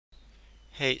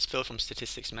Hey, it's Phil from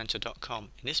statisticsmentor.com.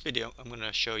 In this video, I'm going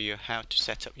to show you how to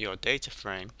set up your data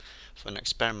frame for an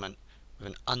experiment with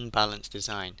an unbalanced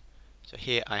design. So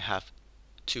here I have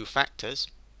two factors,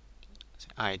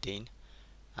 iodine,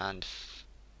 and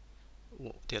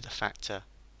the other factor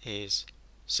is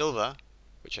silver,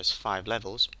 which has 5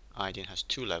 levels. Iodine has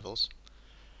 2 levels.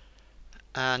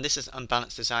 And this is an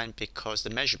unbalanced design because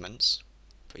the measurements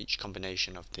for each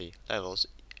combination of the levels,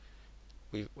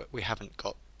 we haven't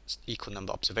got equal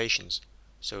number of observations.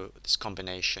 So this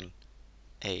combination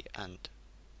A and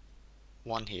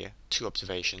 1 here, 2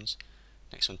 observations,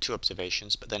 next one 2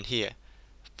 observations, but then here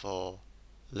for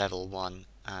level 1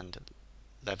 and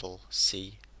level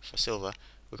C for silver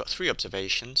we've got 3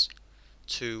 observations,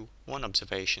 2, 1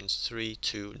 observations, 3,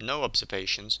 2, no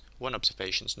observations, 1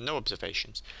 observations, no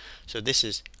observations. So this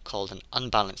is called an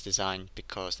unbalanced design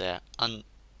because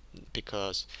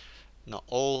because not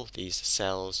all these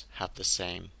cells have the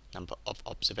same number of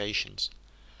observations.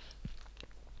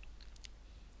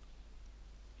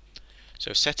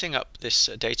 So setting up this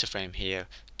data frame here,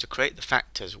 to create the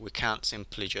factors we can't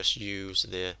simply just use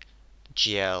the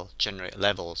GL generate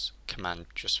levels command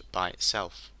just by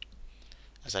itself,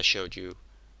 as I showed you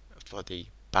for the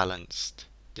balanced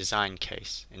design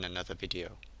case in another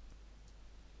video.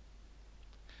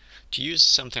 To use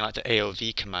something like the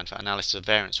AOV command for analysis of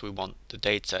variance, we want the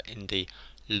data in the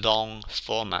long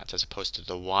format as opposed to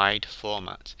the wide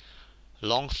format.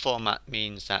 Long format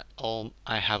means that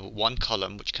I have one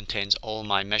column which contains all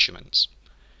my measurements,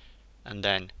 and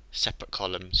then separate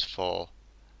columns for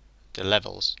the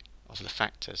levels of the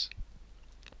factors,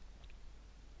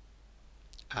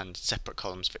 and separate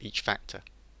columns for each factor.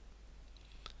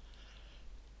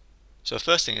 So the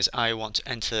first thing is I want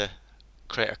to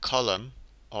create a column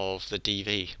of the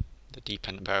DV, the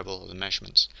dependent variable of the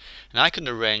measurements, and I can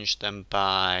arrange them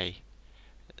by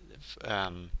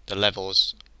the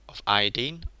levels of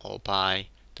iodine or by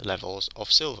the levels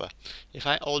of silver. If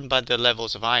I order by the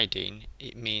levels of iodine,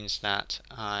 it means that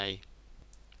I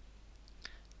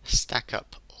stack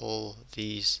up all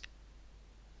these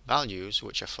values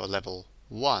which are for level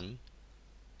 1,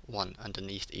 one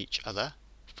underneath each other,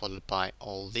 followed by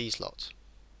all these lots.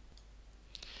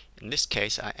 In this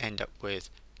case I end up with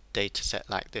data set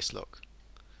like this look.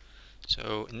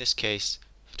 So in this case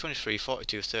 23,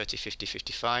 42, 30, 50,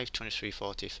 55, 23,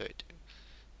 40, 30,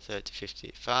 30,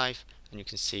 55, and you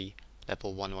can see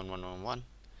level 1, 1, 1, 1, 1,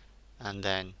 and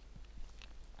then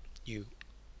you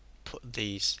put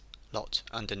these lot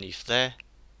underneath there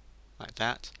like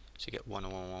that, so you get 1,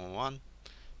 1, 1, 1, 1.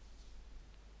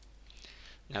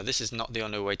 Now this is not the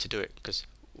only way to do it, because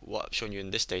what I've shown you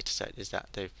in this data set is that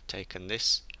they've taken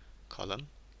this column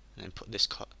and then put this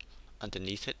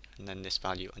underneath it, and then this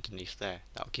value underneath there.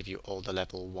 That will give you all the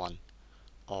level 1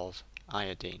 of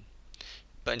iodine.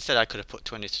 But instead I could have put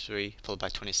 23 followed by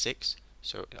 26,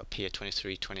 so up here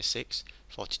 23, 26,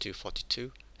 42,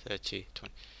 42, 30,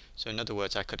 20. So in other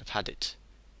words, I could have had it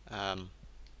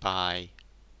by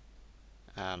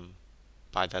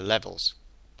the levels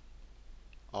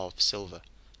of silver.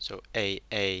 So A,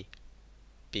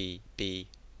 B, B,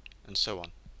 and so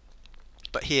on.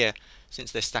 But here,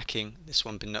 since they're stacking this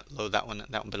one below that one,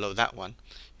 that one below that one,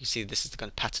 you see this is the kind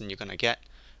of pattern you're going to get.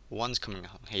 One's coming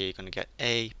along here, you're going to get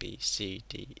A, B, C,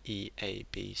 D, E, A,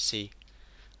 B, C,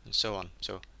 and so on.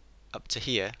 So up to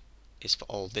here is for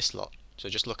all this lot. So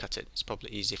just look at it. It's probably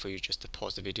easier for you just to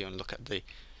pause the video and look at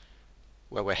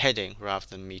where we're heading rather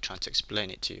than me trying to explain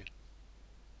it to you.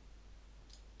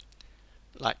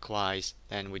 Likewise,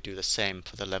 then we do the same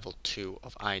for the level 2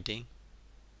 of iodine.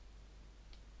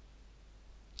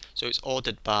 So it's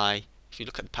ordered by, if you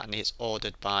look at the pattern here, it's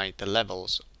ordered by the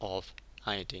levels of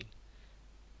iodine.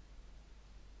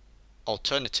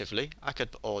 Alternatively, I could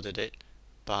have ordered it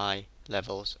by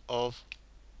levels of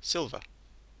silver.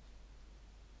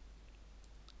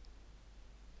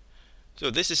 So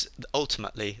this is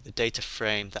ultimately the data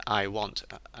frame that I want,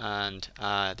 and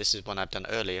this is one I've done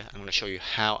earlier. I'm going to show you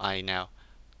how I now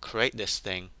create this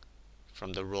thing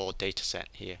from the raw data set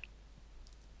here.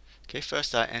 Okay,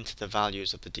 first I enter the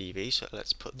values of the DV, so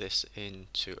let's put this in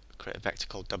to create a vector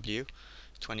called W,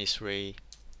 23,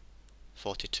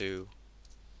 42,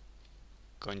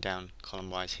 going down column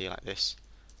wise here like this,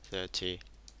 30,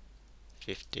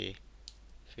 50,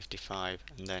 55,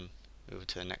 and then move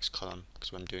to the next column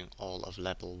because I'm doing all of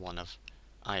level 1 of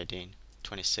iodine,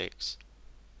 26,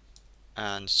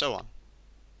 and so on.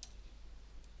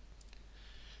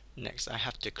 Next I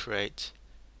have to create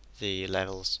the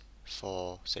levels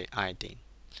for, say, iodine.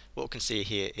 What we can see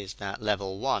here is that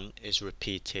level 1 is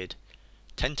repeated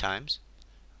 10 times,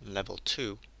 and level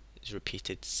 2 is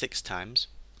repeated 6 times.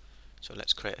 So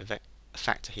let's create a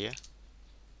factor here.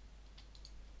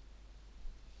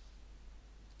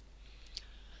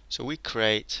 So we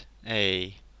create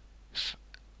a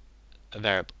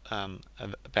variable, a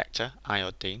vector,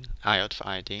 iod for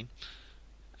iodine,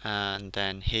 and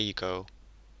then here you go.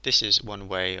 This is one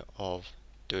way of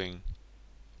doing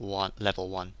level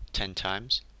 1 10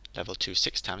 times, level 2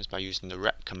 6 times by using the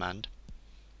rep command.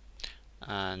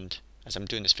 And as I'm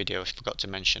doing this video, I forgot to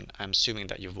mention, I'm assuming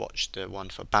that you've watched the one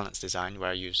for balanced design where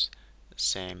I use the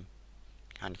same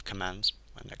kind of commands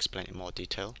and explain it in more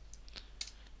detail.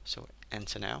 So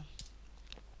enter now.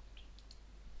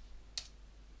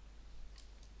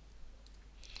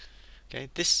 Okay,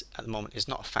 this at the moment is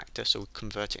not a factor, so we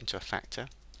convert it into a factor.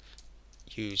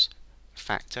 Use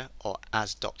factor or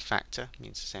as dot factor,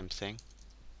 means the same thing.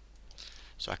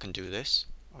 So I can do this,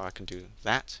 or I can do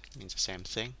that, means the same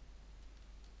thing.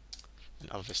 And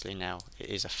obviously now it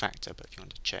is a factor, but if you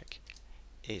want to check,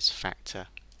 is factor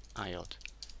iod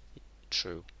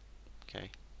true? Okay,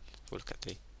 if we look at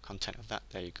the content of that,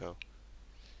 there you go.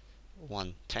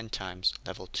 1 10 times,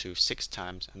 level 2 6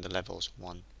 times, and the levels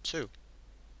 1 2.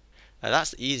 Now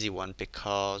that's the easy one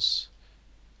because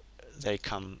they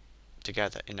come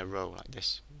together in a row like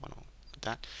this, one like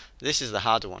that. This is the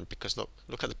harder one because look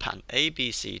at the pattern: A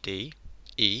B C D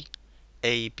E,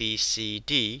 A B C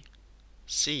D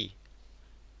C,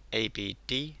 A B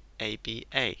D A B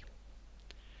A.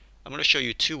 I'm going to show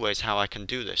you two ways how I can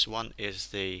do this. One is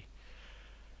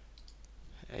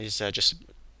just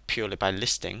purely by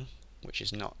listing, which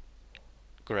is not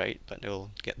great, but it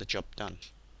will get the job done.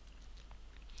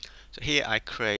 So here I create